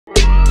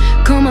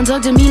on,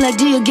 talk to me like,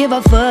 do you give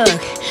a fuck?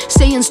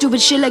 Saying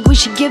stupid shit like we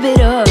should give it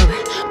up.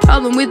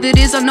 Problem with it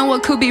is I know I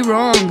could be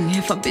wrong.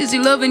 If I'm busy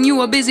loving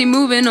you, I'm busy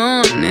moving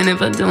on. And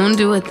if I don't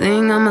do a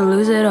thing, I'ma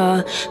lose it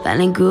all.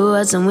 Finally grew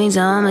out some wings,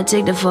 I'ma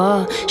take the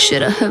fall.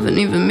 Shit, I haven't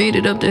even made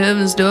it up to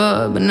heaven's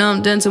door, but now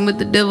I'm dancing with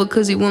the devil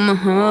cause he won my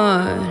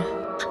heart.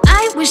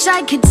 I wish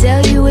I could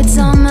tell you what's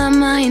on my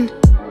mind.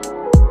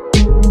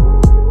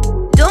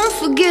 Don't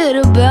forget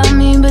about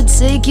me, but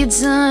take your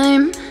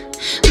time.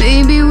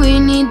 Maybe we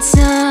need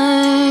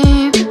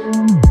time.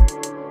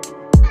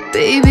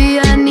 Baby,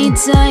 I need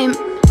time.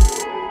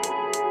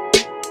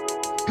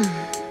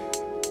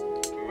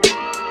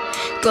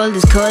 Gold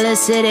is cold, I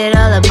set it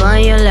all up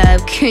on your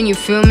lap. Can you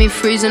feel me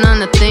freezing on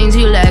the things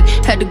you lack?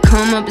 Had to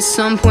come up at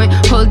some point,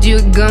 hold you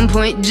at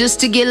gunpoint just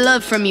to get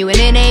love from you. And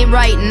it ain't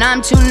right, and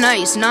I'm too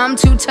nice, and I'm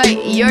too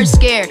tight. You're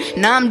scared,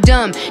 and I'm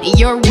dumb, and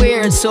you're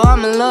weird. So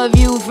I'ma love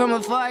you from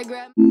afar.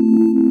 Grab